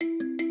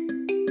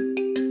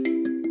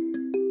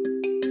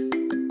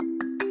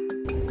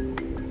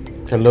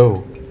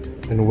Hello,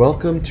 and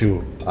welcome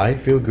to I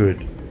Feel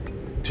Good.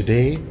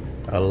 Today,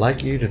 I'd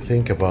like you to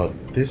think about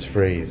this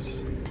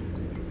phrase: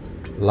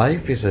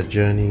 life is a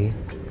journey,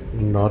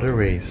 not a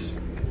race.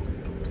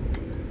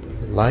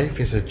 Life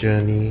is a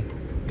journey,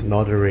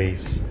 not a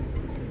race.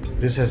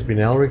 This has been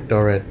Elric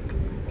Doret,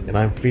 and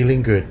I'm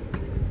feeling good.